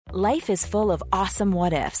Life is full of awesome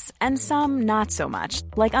what-ifs, and some not so much,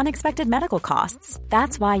 like unexpected medical costs.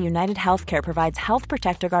 That's why United Healthcare provides Health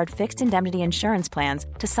Protector Guard fixed indemnity insurance plans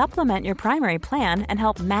to supplement your primary plan and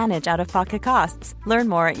help manage out-of-pocket costs. Learn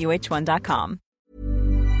more at uh1.com.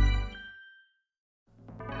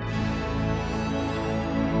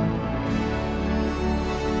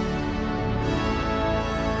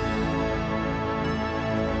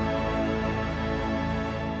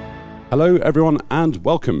 Hello everyone and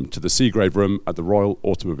welcome to the Seagrave Room at the Royal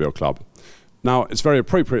Automobile Club. Now it's very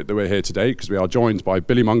appropriate that we're here today because we are joined by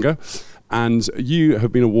Billy Monger, and you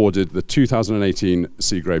have been awarded the 2018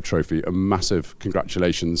 Seagrave Trophy. A massive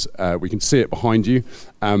congratulations. We can see it behind you.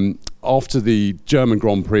 After the German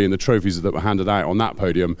Grand Prix and the trophies that were handed out on that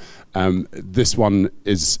podium, this one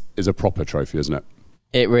is a proper trophy, isn't it?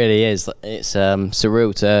 It really is. It's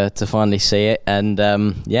surreal to finally see it, and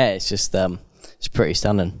it's just it's pretty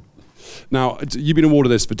stunning. Now, you've been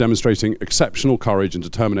awarded this for demonstrating exceptional courage and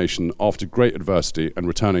determination after great adversity and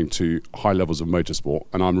returning to high levels of motorsport.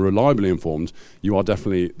 And I'm reliably informed you are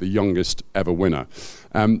definitely the youngest ever winner.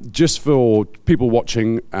 Just for people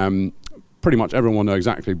watching, pretty much everyone will know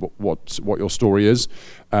exactly what your story is.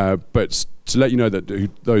 But to let you know that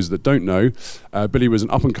those that don't know, Billy was an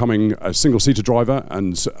up-and-coming single-seater driver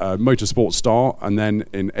and motorsport star. And then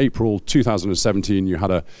in April 2017, you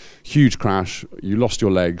had a huge crash. You lost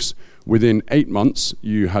your legs. Within 8 months,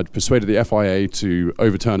 you had persuaded the FIA to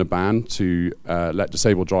overturn a ban to let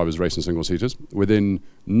disabled drivers race in single-seaters. Within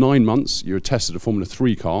 9 months, you had tested a Formula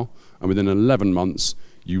 3 car. And within 11 months,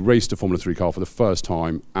 you raced a Formula 3 car for the first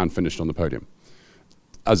time and finished on the podium.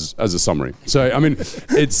 As a summary. So, I mean,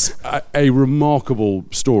 it's a remarkable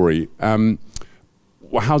story.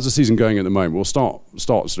 How's the season going at the moment? We'll start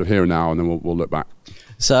sort of here and now, and then we'll look back.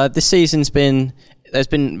 So this season's there's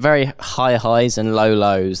been very high highs and low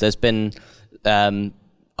lows. There's been,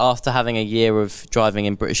 after having a year of driving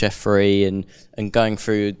in British F3 and going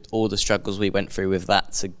through all the struggles we went through with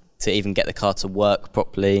that to even get the car to work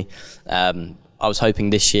properly, I was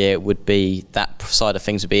hoping this year would be, that side of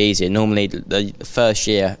things would be easier. Normally, the first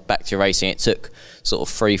year back to racing, it took sort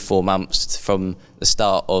of 3-4 months from the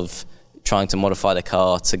start of trying to modify the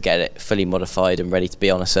car to get it fully modified and ready to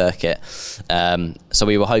be on a circuit. So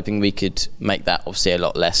we were hoping we could make that obviously a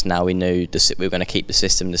lot less. Now we knew we were going to keep the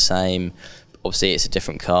system the same. Obviously, it's a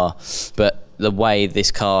different car. But the way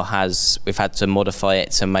this car we've had to modify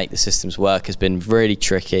it to make the systems work has been really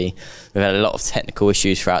tricky. We've had a lot of technical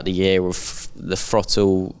issues throughout the year. The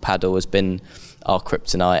throttle paddle has been our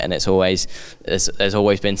kryptonite, and there's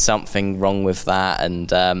always been something wrong with that,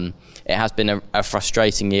 and it has been a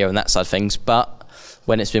frustrating year on that side of things. But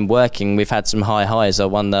when it's been working, we've had some high highs. I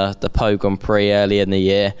won the Pau Grand Prix early in the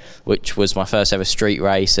year, which was my first ever street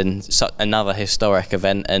race and another historic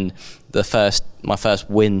event, and my first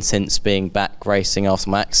win since being back racing after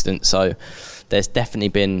my accident. So there's definitely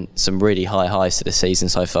been some really high highs to the season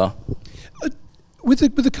so far. With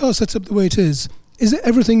the car set up the way it is it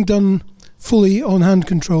everything done fully on hand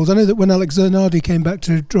controls? I know that when Alex Zanardi came back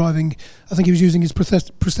to driving, I think he was using his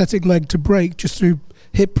prosthetic leg to brake just through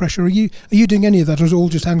hip pressure. Are you doing any of that, or is it all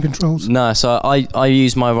just hand controls? No, so I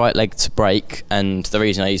use my right leg to brake, and the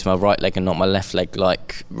reason I use my right leg and not my left leg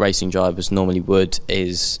like racing drivers normally would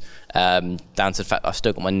is down to the fact that I've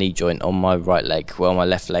still got my knee joint on my right leg, while my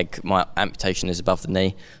left leg, my amputation is above the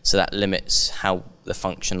knee, so that limits how the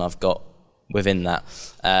function I've got within that.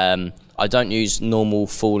 I don't use normal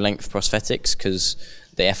full-length prosthetics because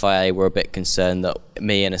the FIA were a bit concerned that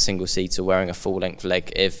me in a single seater wearing a full-length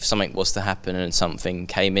leg, if something was to happen and something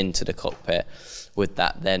came into the cockpit, would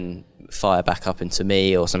that then fire back up into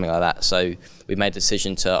me or something like that? So we made the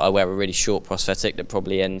decision I wear a really short prosthetic that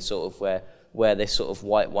probably ends sort of where this sort of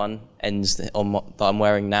white one ends that I'm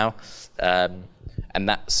wearing now, and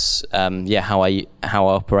that's how I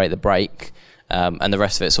operate the brake, and the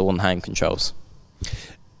rest of it's all on hand controls.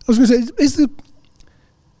 I was going to say,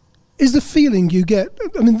 is the feeling you get,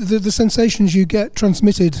 I mean, the sensations you get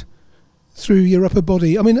transmitted through your upper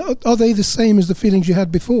body, I mean, are they the same as the feelings you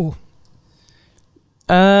had before?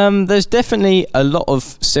 There's definitely a lot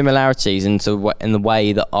of similarities in the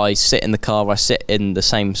way that I sit in the car. I sit in the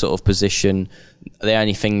same sort of position. The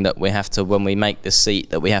only thing that we have to, when we make the seat,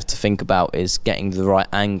 that we have to think about is getting the right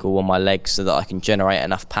angle on my legs so that I can generate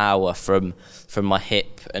enough power from my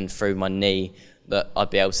hip and through my knee that I'd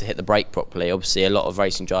be able to hit the brake properly. Obviously, a lot of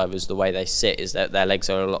racing drivers, the way they sit is that their legs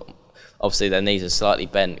are Obviously, their knees are slightly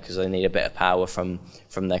bent because they need a bit of power from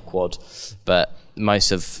their quad. But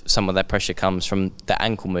some of their pressure comes from the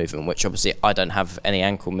ankle movement, which obviously I don't have any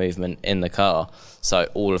ankle movement in the car. So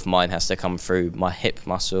all of mine has to come through my hip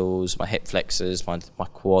muscles, my hip flexors, my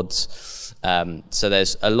quads. So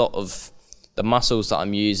there's a lot of the muscles that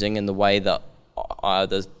I'm using and the way that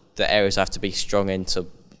the areas I have to be strong in to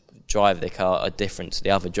drive the car are different to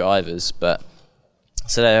the other drivers. But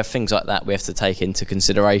so there are things like that we have to take into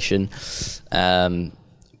consideration.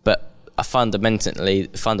 But fundamentally,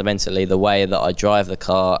 the way that I drive the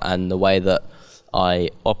car and the way that I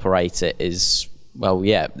operate it is, well,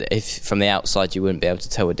 yeah, if from the outside you wouldn't be able to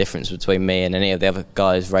tell a difference between me and any of the other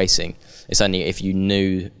guys racing. It's only if you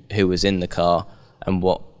knew who was in the car and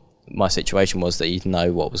what my situation was that you'd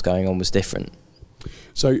know what was going on was different.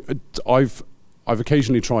 So I've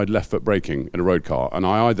occasionally tried left foot braking in a road car, and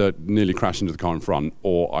I either nearly crash into the car in front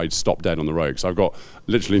or I'd stop dead on the road because I've got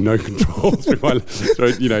literally no control through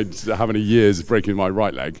having a years braking my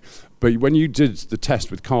right leg. But when you did the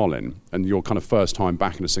test with Carlin and your kind of first time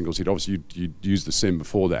back in a single seat, obviously you'd used the sim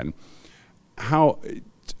before then. How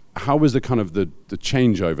was the kind of the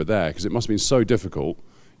changeover there? Because it must have been so difficult,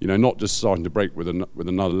 not just starting to brake with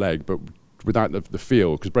another leg, but without the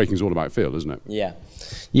feel, because braking is all about feel, isn't it? Yeah,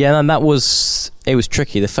 and it was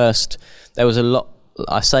tricky. There was a lot.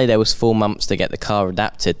 I say there was 4 months to get the car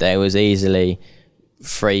adapted. There was easily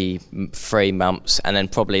three months, and then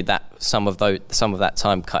probably some of that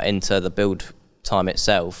time cut into the build time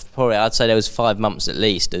itself. Probably I'd say there was 5 months at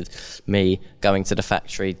least of me going to the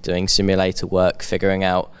factory, doing simulator work, figuring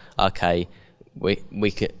out, okay, we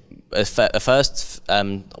could. At first,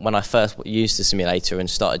 when I first used the simulator and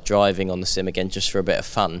started driving on the sim again just for a bit of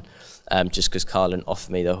fun, just because Carlin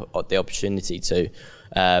offered me the opportunity to,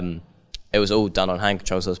 it was all done on hand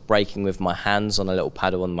controls. I was braking with my hands on a little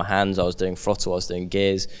paddle on my hands. I was doing throttle, I was doing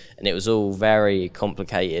gears, and it was all very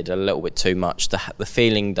complicated, a little bit too much. The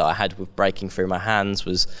feeling that I had with braking through my hands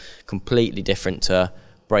was completely different to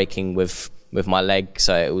braking with my leg.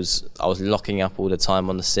 So I was locking up all the time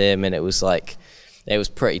on the sim, and it was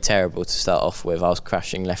pretty terrible to start off with. I was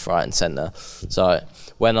crashing left, right and centre. So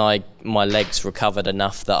when my legs recovered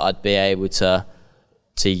enough that I'd be able to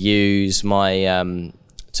use my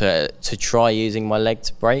to try using my leg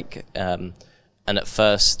to brake, and at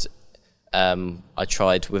first I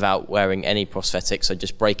tried without wearing any prosthetics, so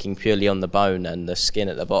just braking purely on the bone and the skin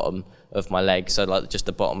at the bottom of my leg, so like just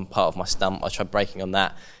the bottom part of my stump. I tried braking on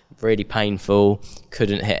that, really painful,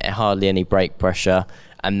 couldn't hit hardly any brake pressure,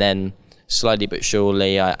 and then slowly but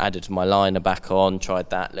surely I added my liner back on, tried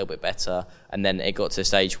that a little bit better, and then it got to a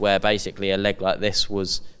stage where basically a leg like this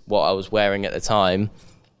was what I was wearing at the time,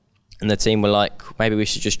 and the team were like, maybe we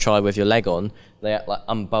should just try with your leg on. They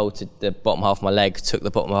unbolted the bottom half of my leg, took the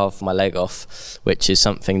bottom half of my leg off, which is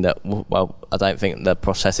something that, well, I don't think the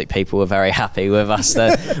prosthetic people were very happy with us.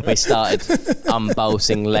 That we started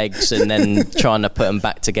unbolting legs and then trying to put them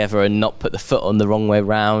back together and not put the foot on the wrong way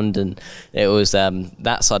round. And it was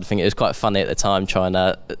that side of thing. It was quite funny at the time trying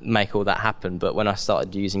to make all that happen. But when I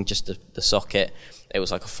started using just the socket, it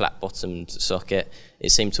was like a flat-bottomed socket. It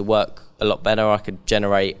seemed to work a lot better. I could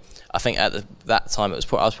generate, I think at that time I was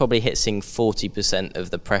probably hitting 40% of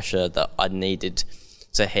the pressure that I needed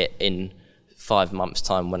to hit in 5 months'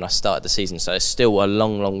 time when I started the season. So it's still a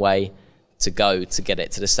long, long way to go to get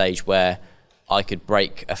it to the stage where I could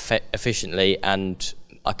brake efficiently and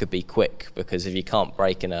I could be quick, because if you can't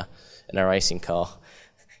brake in a racing car,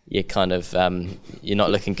 you're kind of you're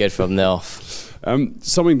not looking good from the off.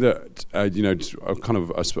 Something that kind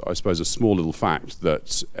of I suppose a small little fact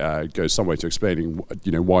that goes some way to explaining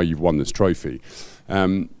why you've won this trophy.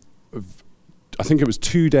 I think it was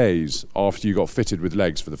 2 days after you got fitted with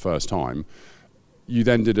legs for the first time, you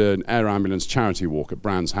then did an air ambulance charity walk at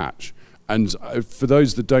Brands Hatch. And for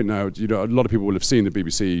those that don't know, a lot of people will have seen the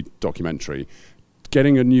BBC documentary.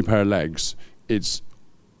 Getting a new pair of legs, it's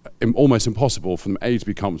almost impossible for them, A, to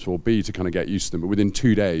be comfortable, B, to kind of get used to them. But within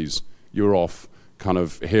 2 days, you're off kind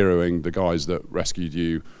of heroing the guys that rescued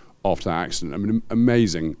you after that accident. I mean,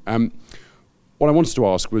 amazing. What I wanted to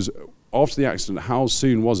ask was, after the accident, how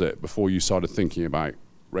soon was it before you started thinking about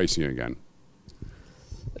racing again?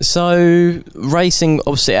 So racing,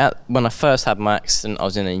 obviously, when I first had my accident, I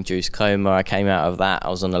was in an induced coma. I came out of that. I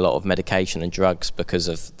was on a lot of medication and drugs because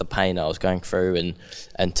of the pain I was going through,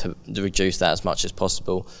 and to reduce that as much as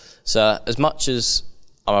possible. So as much as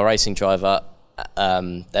I'm a racing driver,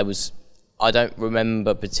 I don't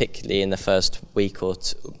remember particularly in the first week or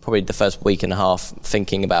probably the first week and a half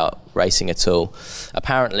thinking about racing at all.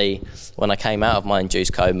 Apparently, when I came out of my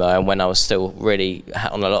induced coma and when I was still really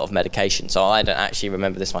on a lot of medication, so I don't actually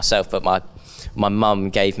remember this myself, but my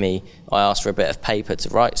mum I asked for a bit of paper to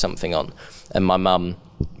write something on, and my mum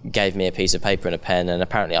gave me a piece of paper and a pen, and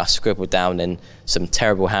apparently I scribbled down in some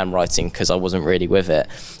terrible handwriting because I wasn't really with it.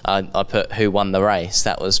 I put who won the race.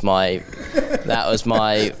 That was the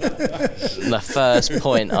first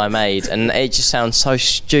point I made, and it just sounds so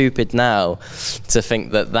stupid now to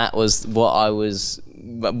think that was what I was,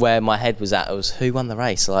 where my head was at. It was who won the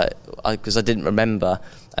race, because I didn't remember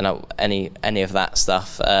any of that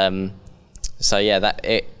stuff. So yeah, that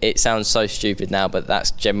it sounds so stupid now, but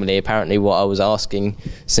that's generally apparently what I was asking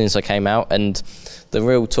since I came out. And the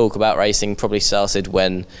real talk about racing probably started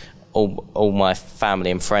when all my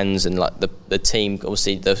family and friends and like the team,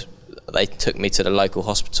 obviously they took me to the local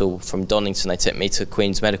hospital from Donington. They took me to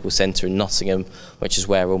Queen's Medical Centre in Nottingham, which is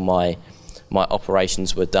where all my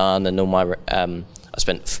operations were done, and all my I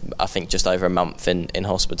spent I think just over a month in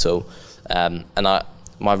hospital, and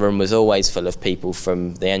my room was always full of people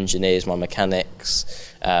from the engineers, my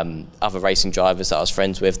mechanics, other racing drivers that I was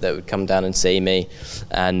friends with that would come down and see me.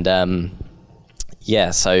 And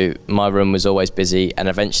so my room was always busy. And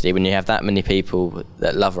eventually when you have that many people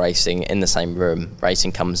that love racing in the same room,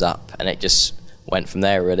 racing comes up, and it just went from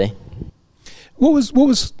there really. What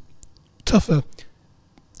was tougher?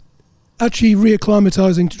 Actually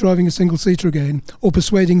reacclimatising to driving a single-seater again, or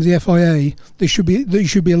persuading the FIA that you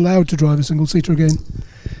should be allowed to drive a single-seater again?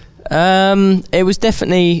 It was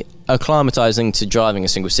definitely acclimatising to driving a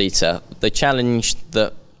single-seater. The challenge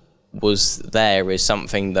that was there is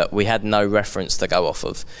something that we had no reference to go off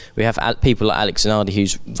of. We have people like Alex Zanardi,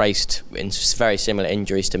 who's raced in very similar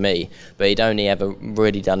injuries to me, but he'd only ever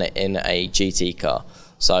really done it in a GT car.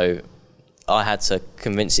 So I had to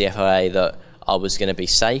convince the FIA that I was going to be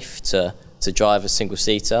safe to drive a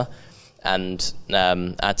single-seater, and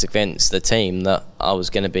I had to convince the team that I was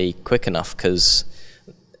going to be quick enough, because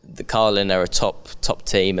the Carlin are a top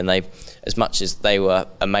team, and they, as much as they were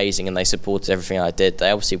amazing and they supported everything I did,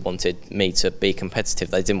 they obviously wanted me to be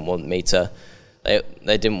competitive. They didn't want me to, they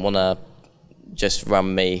didn't want to just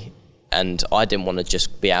run me, and I didn't want to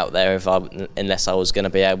just be out there unless I was going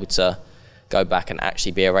to be able to go back and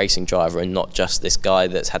actually be a racing driver, and not just this guy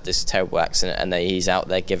that's had this terrible accident and that he's out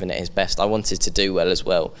there giving it his best. I wanted to do well as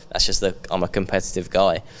well. That's just I'm a competitive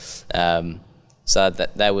guy. So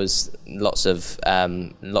that there was lots of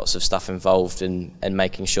stuff involved in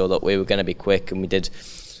making sure that we were going to be quick, and we did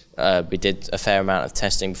a fair amount of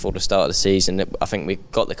testing before the start of the season. I think we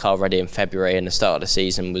got the car ready in February, and the start of the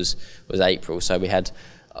season was April. So we had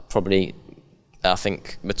probably, I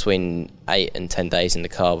think, between 8 and 10 days in the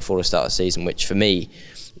car before the start of the season, which for me,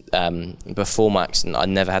 before my accident, I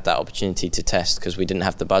never had that opportunity to test because we didn't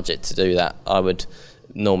have the budget to do that. I would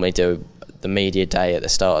normally do the media day at the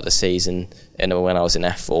start of the season when I was in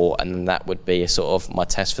F4, and that would be a sort of my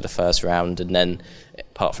test for the first round, and then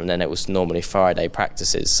apart from then it was normally Friday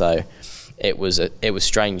practices. So it was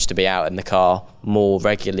strange to be out in the car more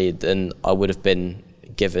regularly than I would have been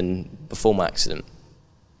given before my accident.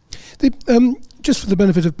 Just for the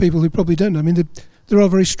benefit of people who probably don't know, I mean, there are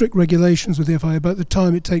very strict regulations with the FIA about the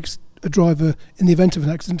time it takes a driver in the event of an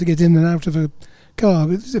accident to get in and out of a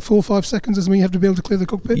car. Is it 4 or 5 seconds or something you have to be able to clear the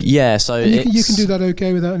cockpit? Yeah, so you can do that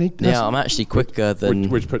okay without any... Yeah, I'm actually quicker than...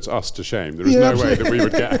 Which puts us to shame. There is no way that we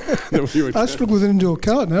would get... I struggle with an indoor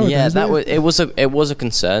car now. Yeah, it was a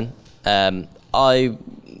concern. Me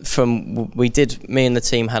and the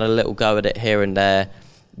team had a little go at it here and there.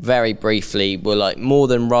 Very briefly, we're like more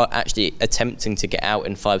than actually attempting to get out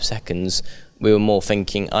in 5 seconds. We were more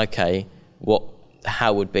thinking, okay, what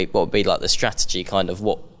would be like the strategy, kind of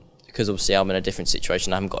what, because obviously I'm in a different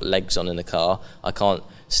situation. I haven't got legs on in the car. I can't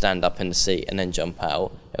stand up in the seat and then jump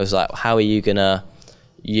out. It was like, how are you gonna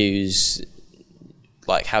use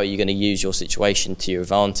your situation to your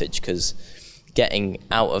advantage? Because getting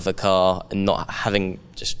out of a car and not being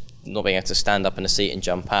able to stand up in a seat and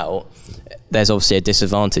jump out, there's obviously a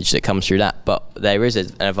disadvantage that comes through that, but there is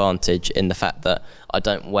an advantage in the fact that I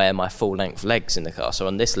don't wear my full length legs in the car. So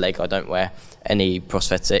on this leg I don't wear any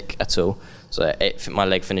prosthetic at all, so my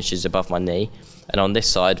leg finishes above my knee, and on this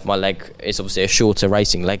side my leg is obviously a shorter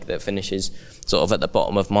racing leg that finishes sort of at the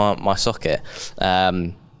bottom of my socket.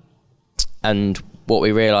 And what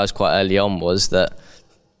we realised quite early on was that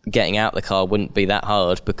getting out the car wouldn't be that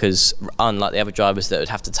hard, because unlike the other drivers that would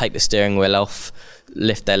have to take the steering wheel off,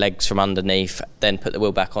 lift their legs from underneath, then put the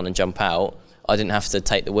wheel back on and jump out, I didn't have to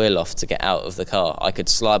take the wheel off to get out of the car. I could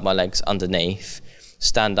slide my legs underneath,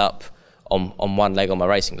 stand up on one leg, on my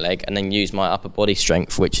racing leg, and then use my upper body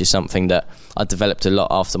strength, which is something that I developed a lot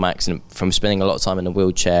after my accident from spending a lot of time in a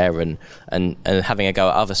wheelchair and having a go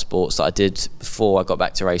at other sports that I did before I got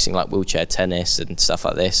back to racing, like wheelchair tennis and stuff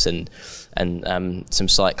like this, and some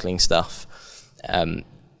cycling stuff.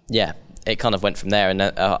 it kind of went from there,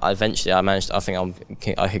 and eventually I managed. I think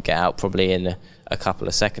I could get out probably in a couple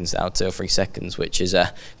of seconds now, 2 or 3 seconds, which is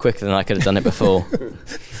quicker than I could have done it before.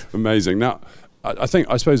 Amazing. Now, I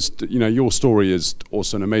suppose your story is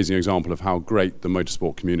also an amazing example of how great the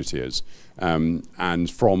motorsport community is,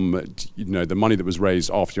 and from the money that was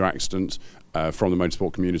raised after your accident from the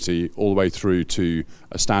motorsport community all the way through to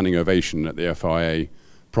a standing ovation at the FIA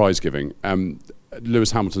prize giving.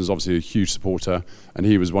 Lewis Hamilton is obviously a huge supporter, and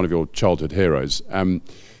he was one of your childhood heroes.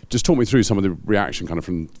 Just talk me through some of the reaction kind of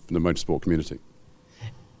from the motorsport community.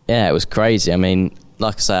 Yeah, it was crazy. I mean,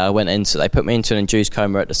 like I say, they put me into an induced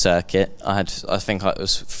coma at the circuit. I think it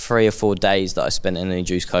was 3 or 4 days that I spent in an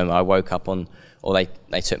induced coma. I woke up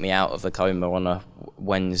they took me out of the coma on a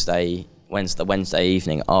Wednesday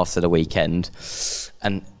evening after the weekend.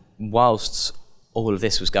 And whilst all of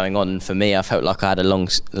this was going on, for me, I felt like I had a long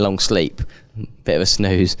sleep, bit of a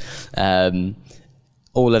snooze.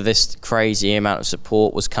 All of this crazy amount of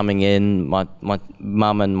support was coming in. My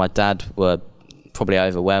mum and my dad were probably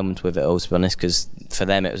overwhelmed with it all, to be honest, because for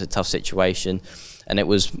them it was a tough situation. And it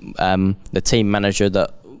was the team manager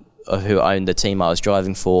who owned the team I was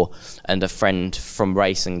driving for, and a friend from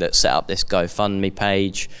racing that set up this GoFundMe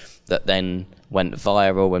page that then went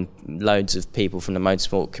viral, and loads of people from the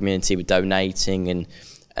motorsport community were donating,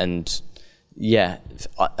 and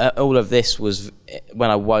all of this was, when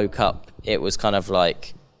I woke up, it was kind of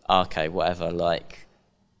like, okay, whatever, like,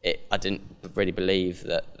 I didn't really believe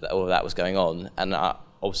that all of that was going on, and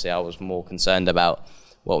obviously I was more concerned about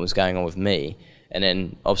what was going on with me. And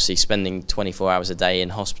then obviously spending 24 hours a day in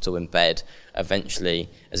hospital in bed, eventually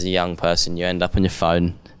as a young person you end up on your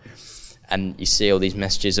phone and you see all these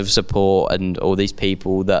messages of support and all these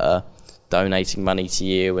people that are donating money to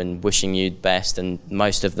you and wishing you the best, and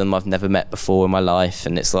most of them I've never met before in my life,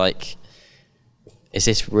 and it's like, is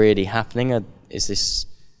this really happening? Or is this,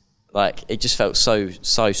 like, it just felt so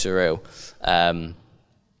surreal,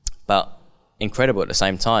 but incredible at the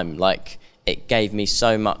same time. Like, it gave me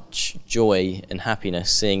so much joy and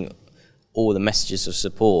happiness seeing all the messages of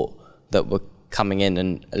support that were coming in,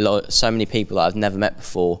 and so many people that I've never met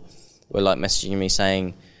before were like messaging me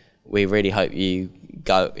saying, we really hope you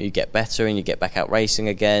get better and you get back out racing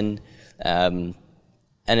again. And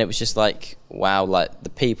it was just like, wow, like, the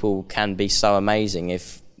people can be so amazing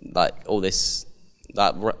if, like, all this,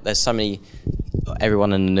 like, there's so many,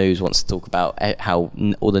 everyone in the news wants to talk about how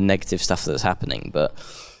all the negative stuff that's happening, but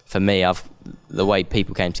for me, the way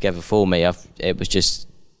people came together for me, it was just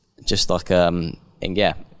like, so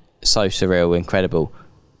surreal, incredible.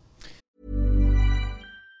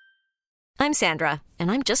 I'm Sandra, and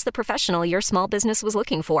I'm just the professional your small business was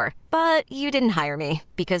looking for. But you didn't hire me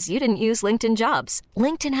because you didn't use LinkedIn Jobs.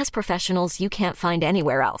 LinkedIn has professionals you can't find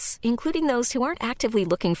anywhere else, including those who aren't actively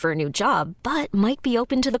looking for a new job, but might be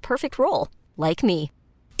open to the perfect role, like me.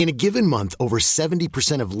 In a given month, over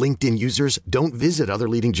 70% of LinkedIn users don't visit other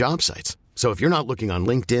leading job sites. So if you're not looking on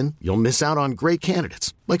LinkedIn, you'll miss out on great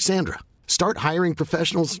candidates like Sandra. Start hiring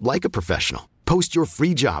professionals like a professional. Post your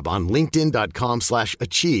free job on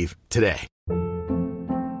linkedin.com/achieve today.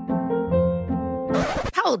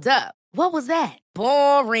 Hold up. What was that?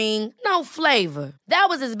 Boring. No flavor. That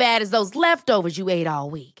was as bad as those leftovers you ate all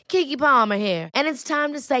week. Keke Palmer here, and it's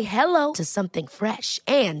time to say hello to something fresh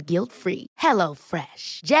and guilt-free. Hello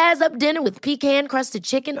Fresh. Jazz up dinner with pecan-crusted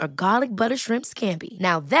chicken or garlic butter shrimp scampi.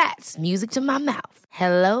 Now that's music to my mouth.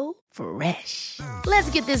 Hello Fresh. Let's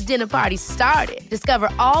get this dinner party started. Discover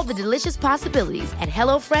all the delicious possibilities at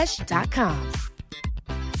hellofresh.com.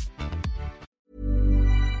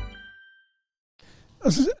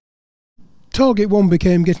 Target one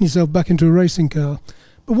became getting yourself back into a racing car,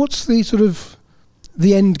 but what's the sort of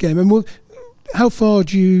the end game, and how far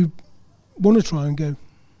do you want to try and go?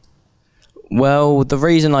 Well, the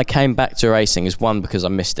reason I came back to racing is, one, because I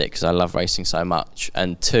missed it because I love racing so much,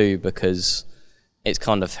 and two, because it's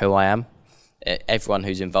kind of who I am. Everyone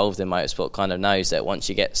who's involved in motorsport kind of knows that once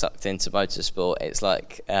you get sucked into motorsport, it's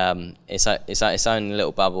like it's its own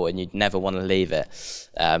little bubble, and you'd never want to leave it.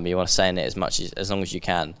 You want to stay in it as long as you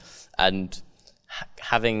can. And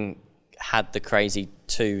having had the crazy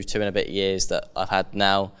two and a bit years that I've had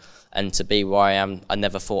now, and to be where I am, I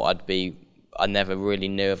never really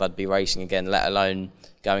knew if I'd be racing again, let alone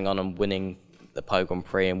going on and winning the Pau Grand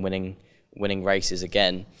Prix and winning races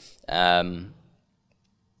again.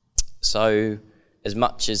 So as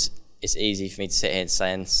much as it's easy for me to sit here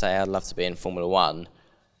and say I'd love to be in Formula One,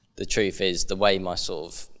 the truth is the way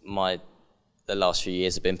the last few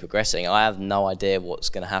years have been progressing, I have no idea what's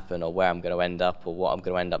going to happen or where I'm going to end up or what I'm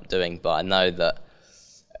going to end up doing, but I know that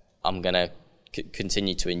I'm going to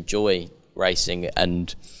continue to enjoy racing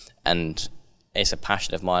and it's a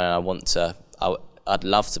passion of mine, and I'd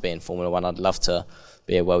love to be in Formula One. I'd love to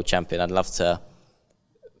be a world champion. I'd love to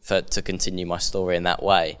continue my story in that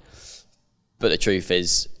way. But the truth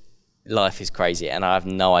is, life is crazy, and I have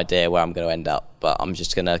no idea where I'm going to end up. But I'm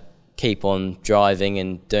just going to keep on driving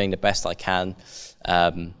and doing the best I can,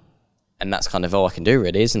 and that's kind of all I can do,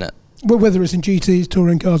 really, isn't it? Well, whether it's in GTs,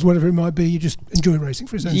 touring cars, whatever it might be, you just enjoy racing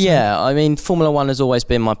for its own sake. Yeah, I mean, Formula One has always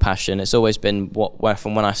been my passion. It's always been where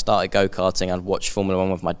from when I started go-karting, I'd watch Formula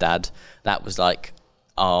One with my dad. That was like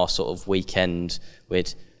our sort of weekend.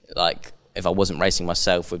 We'd, like, if I wasn't racing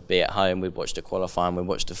myself, we'd be at home, we'd watch the qualifying, we'd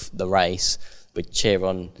watch the race, we'd cheer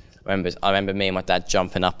on. I remember me and my dad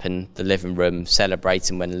jumping up in the living room,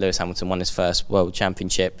 celebrating when Lewis Hamilton won his first world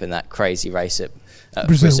championship in that crazy race at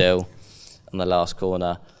Brazil on the last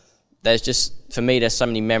corner. There's just, for me, there's so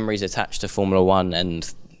many memories attached to Formula One,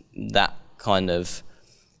 and that kind of,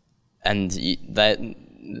 and that,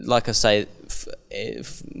 like I say,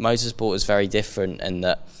 motorsport is very different, and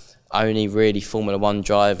that only really Formula One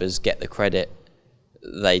drivers get the credit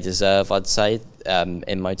they deserve, I'd say,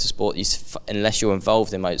 in motorsport. Unless you're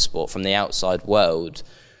involved in motorsport from the outside world,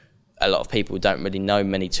 a lot of people don't really know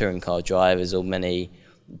many touring car drivers or many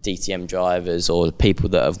DTM drivers or people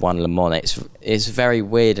that have won Le Mans. It's very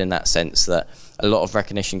weird in that sense that a lot of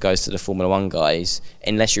recognition goes to the Formula One guys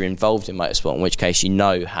unless you're involved in motorsport, in which case you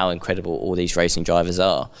know how incredible all these racing drivers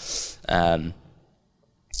are.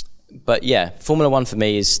 But yeah, Formula One for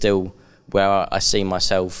me is still where I see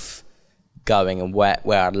myself going and where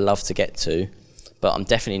I'd love to get to, but I'm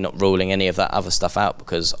definitely not ruling any of that other stuff out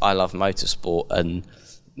because I love motorsport, and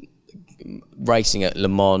racing at Le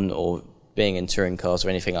Mans or being in touring cars or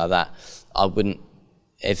anything like that, I wouldn't,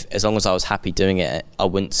 as long as I was happy doing it, I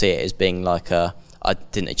wouldn't see it as being like I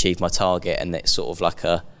didn't achieve my target and it's sort of like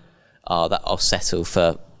that I'll settle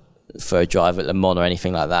for a drive at Le Mans or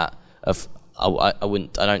anything like that. I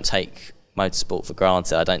don't take motorsport for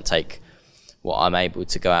granted. I don't take what I'm able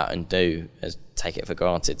to go out and do as take it for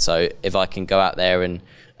granted. So if I can go out there and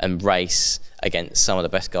race against some of the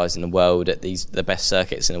best guys in the world at the best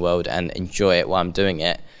circuits in the world and enjoy it while I'm doing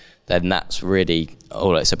it, then that's really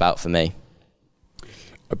all it's about for me.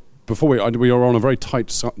 Before we are on a very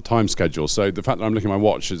tight time schedule, so the fact that I'm looking at my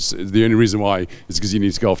watch is the only reason why is because you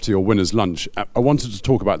need to go off to your winner's lunch. I wanted to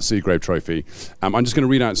talk about the Seagrave Trophy. I'm just going to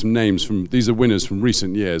read out some names these are winners from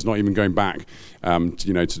recent years, not even going back to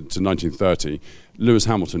 1930. Lewis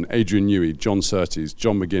Hamilton, Adrian Newey, John Surtees,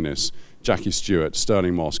 John McGuinness, Jackie Stewart,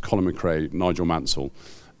 Sterling Moss, Colin McRae, Nigel Mansell.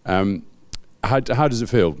 How does it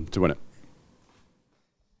feel to win it?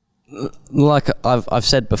 Like I've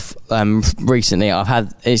said before, recently,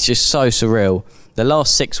 it's just so surreal. The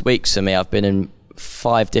last 6 weeks for me, I've been in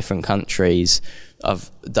 5 different countries. I've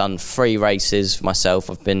done 3 races myself.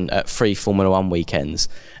 I've been at 3 Formula One weekends,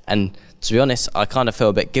 and to be honest, I kind of feel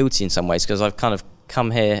a bit guilty in some ways because I've kind of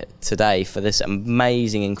come here today for this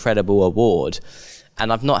amazing, incredible award,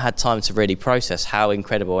 and I've not had time to really process how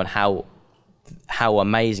incredible and how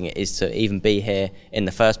amazing it is to even be here in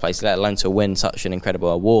the first place, let alone to win such an incredible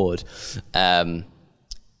award.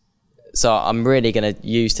 So I'm really going to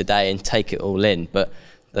use today and take it all in. But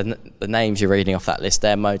the names you're reading off that list,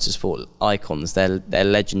 they're motorsport icons. They're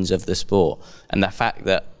legends of the sport. And the fact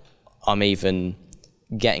that I'm even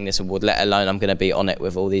getting this award, let alone I'm going to be on it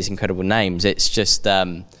with all these incredible names, it's just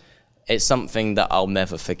it's something that I'll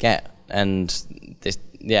never forget. And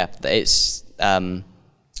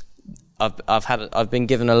I've been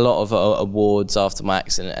given a lot of awards after my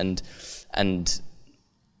accident, and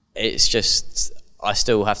it's just I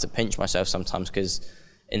still have to pinch myself sometimes because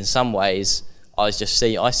in some ways I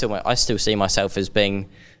still see myself as being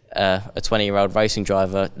a 20-year-old racing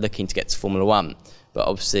driver looking to get to Formula One, but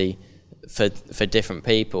obviously for different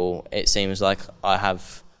people it seems like I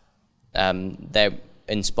have they're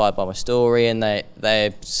inspired by my story, and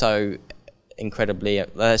they're so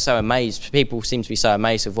they're so amazed. People seem to be so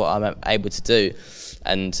amazed with what I'm able to do,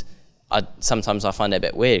 and sometimes I find it a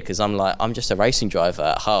bit weird because I'm just a racing driver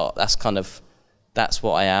at heart. That's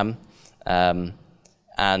what I am,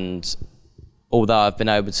 and although I've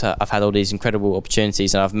had all these incredible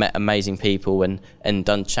opportunities and I've met amazing people and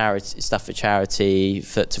done stuff for charity,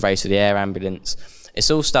 to race with the air ambulance,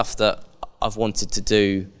 it's all stuff that I've wanted to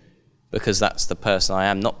do because that's the person I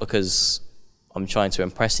am, not because I'm trying to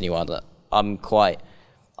impress anyone. I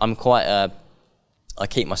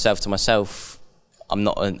keep myself to myself. I'm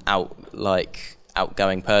not an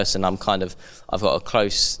outgoing person. I've got a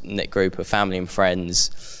close-knit group of family and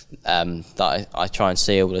friends that I try and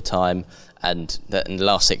see all the time. And that in the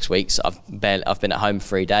last 6 weeks, I've been at home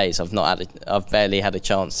 3 days. I've barely had a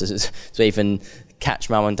chance to even catch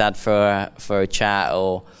mum and dad for a chat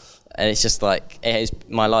or and it's just like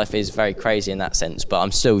my life is very crazy in that sense, but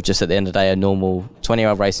I'm still just at the end of the day a normal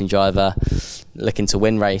 20-year-old racing driver looking to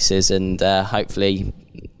win races and hopefully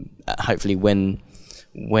win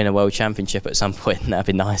a world championship at some point. That'd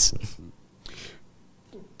be nice.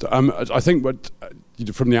 I think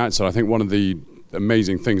from the outside, I think one of the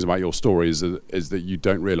amazing things about your story is that you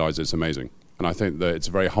don't realise it's amazing, and I think that it's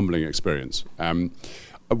a very humbling experience.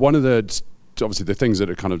 One of obviously the things that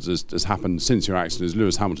have kind of has happened since your accident is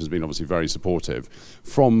Lewis Hamilton's been obviously very supportive.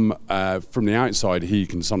 From the outside, he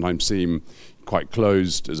can sometimes seem quite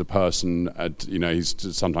closed as a person. He's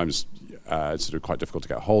sometimes sort of quite difficult to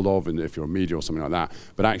get hold of, and if you're a media or something like that.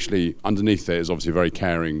 But actually, underneath it is obviously a very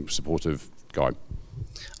caring, supportive guy.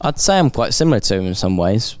 I'd say I'm quite similar to him in some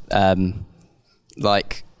ways.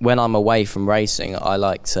 Like when I'm away from racing, I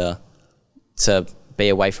like to be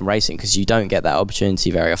away from racing because you don't get that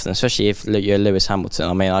opportunity very often, especially if you're Lewis Hamilton.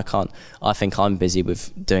 I mean, I think I'm busy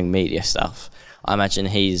with doing media stuff. I imagine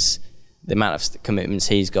the amount of commitments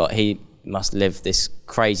he's got, he must live this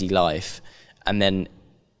crazy life, and then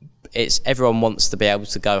everyone wants to be able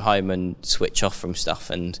to go home and switch off from stuff,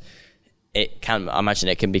 and I imagine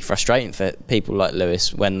it can be frustrating for people like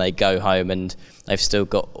Lewis when they go home and they've still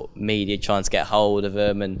got media trying to get hold of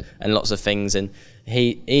them and lots of things. And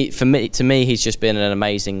to me, he's just been an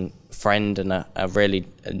amazing friend and a really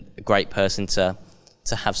great person to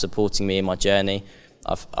have supporting me in my journey.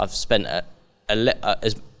 I've spent I've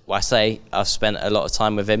spent a lot of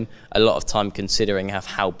time with him, a lot of time considering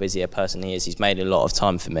how busy a person he is. He's made a lot of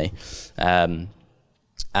time for me,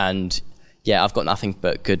 and yeah, I've got nothing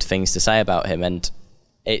but good things to say about him. And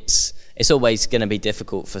it's always going to be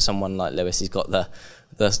difficult for someone like Lewis. He's got the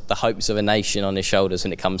hopes of a nation on his shoulders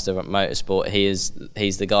when it comes to motorsport.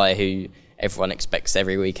 He's the guy who everyone expects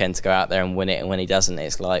every weekend to go out there and win it, and when he doesn't,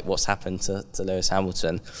 it's like, what's happened to Lewis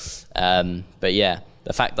Hamilton? But yeah,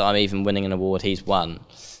 the fact that I'm even winning an award he's won,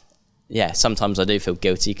 yeah, sometimes I do feel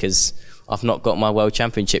guilty because I've not got my world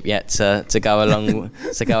championship yet to go along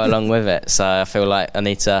with it. So I feel like I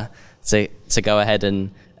need to go ahead and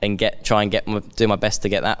do my best to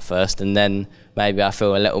get that first, and then maybe I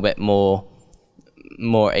feel a little bit more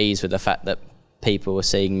at ease with the fact that people are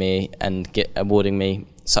seeing me and awarding me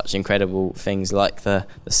such incredible things like the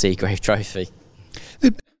Seagrave Trophy.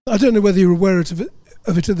 I don't know whether you were aware of it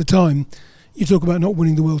at the time. You talk about not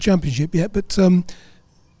winning the World Championship yet, but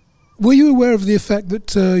were you aware of the effect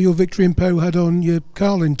that your victory in Pau had on your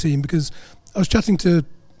Carlin team? Because I was chatting to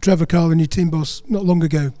Trevor Carlin, your team boss, not long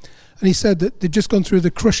ago, and he said that they'd just gone through the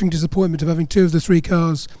crushing disappointment of having two of the three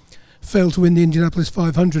cars fail to win the Indianapolis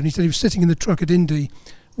 500. And he said he was sitting in the truck at Indy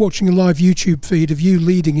watching a live YouTube feed of you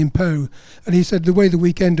leading in Pau, and he said the way the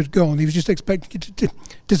weekend had gone, he was just expecting it to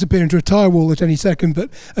disappear into a tyre wall at any second, but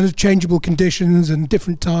and changeable conditions and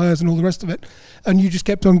different tyres and all the rest of it, and you just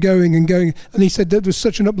kept on going and going. And he said that was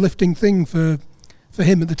such an uplifting thing for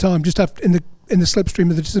him at the time, just after in the slipstream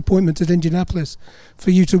of the disappointment at Indianapolis, for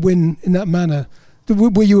you to win in that manner.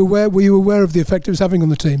 Were you aware of the effect it was having on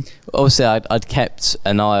the team? Obviously, I'd kept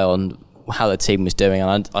an eye on how the team was doing,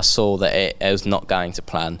 and I saw that it was not going to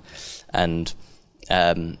plan. And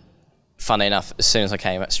funny enough, as soon as I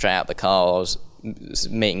came straight out the car, I was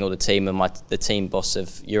meeting all the team, and the team boss of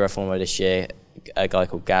Euroformula this year, a guy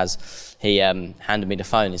called Gaz, he handed me the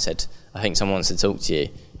phone and said, "I think someone wants to talk to you."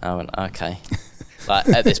 I went, "Okay." Like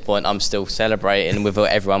at this point, I'm still celebrating with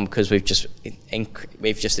everyone because we've just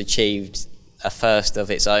achieved a first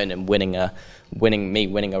of its own and winning a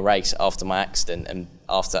race after my accident and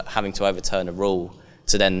after having to overturn a rule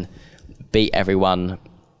to then beat everyone.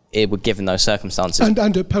 It would given those circumstances. And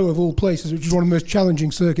at Pau of all places, which is one of the most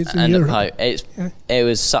challenging circuits in Europe. And at Pau, it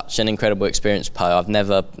was such an incredible experience. Pau, I've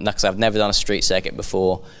never done a street circuit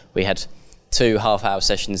before. We had 2 half-hour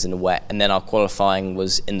sessions in the wet, and then our qualifying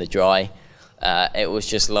was in the dry. It was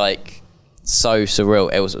just like so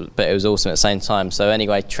surreal. But it was awesome at the same time. So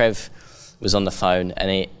anyway, Trev was on the phone,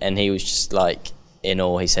 and he was just like in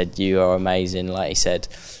awe. He said, "You are amazing." Like he said,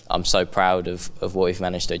 "I'm so proud of what we've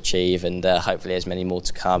managed to achieve, and hopefully there's many more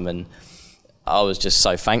to come." And I was just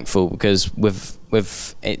so thankful because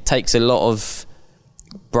with it takes a lot of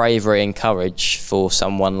bravery and courage for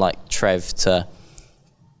someone like Trev to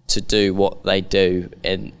do what they do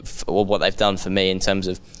or what they've done for me in terms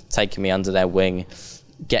of taking me under their wing,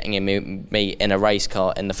 getting me in a race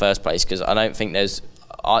car in the first place. Because I don't think to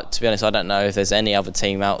be honest, I don't know if there's any other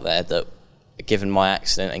team out there that, given my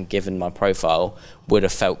accident and given my profile, would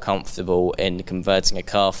have felt comfortable in converting a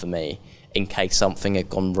car for me in case something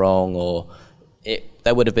had gone wrong, or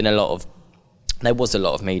there was a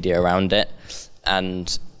lot of media around it.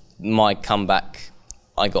 And my comeback,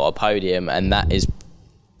 I got a podium, and that is,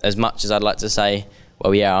 as much as I'd like to say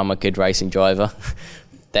well, yeah, I'm a good racing driver.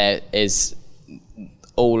 There is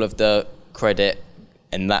all of the credit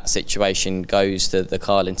in that situation goes to the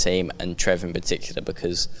Carlin team and Trev in particular,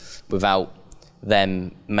 because without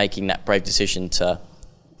them making that brave decision to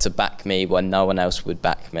back me when no one else would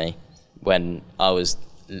back me, when I was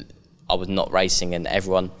not racing, and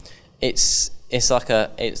everyone, there's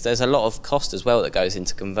a lot of cost as well that goes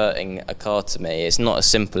into converting a car to me. It's not as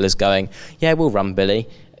simple as going, yeah, we'll run Billy,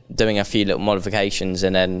 doing a few little modifications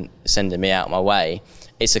and then sending me out my way.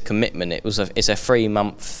 It's a commitment. It's a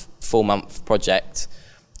 3-month, 4-month project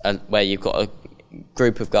where you've got a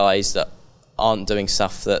group of guys that aren't doing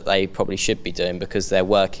stuff that they probably should be doing because they're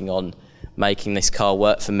working on making this car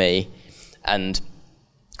work for me. And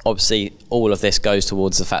obviously all of this goes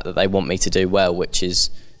towards the fact that they want me to do well, which is,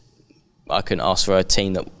 I couldn't ask for a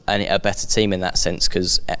better team in that sense,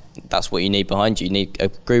 because that's what you need behind you. You need a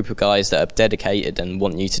group of guys that are dedicated and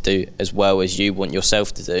want you to do as well as you want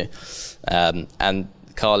yourself to do. And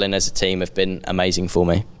Carlin as a team have been amazing for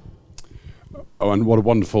me. Oh, and what a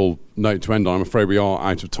wonderful note to end on. I'm afraid we are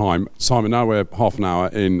out of time. Simon, now we're half an hour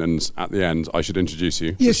in, and at the end, I should introduce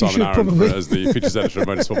you yes, to Simon Aaron probably. as the features editor of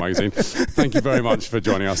Motorsport Magazine. Thank you very much for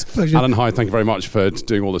joining us. Pleasure. Alan Hyde, thank you very much for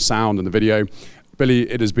doing all the sound and the video. Billy,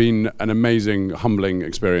 it has been an amazing, humbling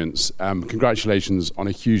experience. Congratulations on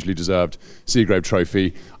a hugely deserved Seagrave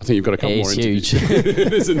trophy. I think you've got a couple more interviews. Huge.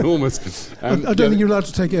 It is enormous. I don't think you're allowed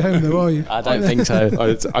to take it home, though, are you? I don't think so.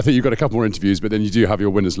 I think you've got a couple more interviews, but then you do have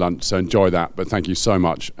your winner's lunch, so enjoy that. But thank you so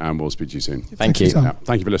much, and we'll speak to you soon. Thank you. Yeah,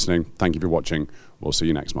 thank you for listening. Thank you for watching. We'll see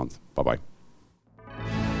you next month. Bye-bye.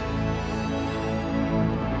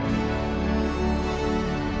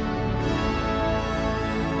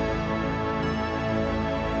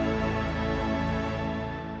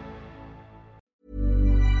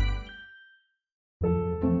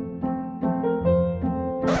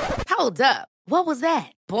 Hold up. What was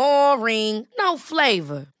that? Boring. No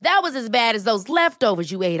flavor. That was as bad as those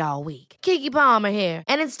leftovers you ate all week. Keke Palmer here.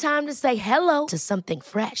 And it's time to say hello to something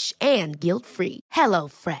fresh and guilt-free. Hello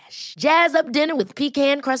Fresh. Jazz up dinner with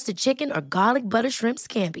pecan-crusted chicken or garlic butter shrimp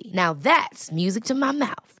scampi. Now that's music to my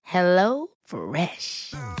mouth. Hello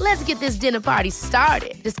Fresh. Let's get this dinner party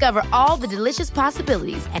started. Discover all the delicious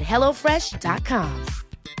possibilities at HelloFresh.com.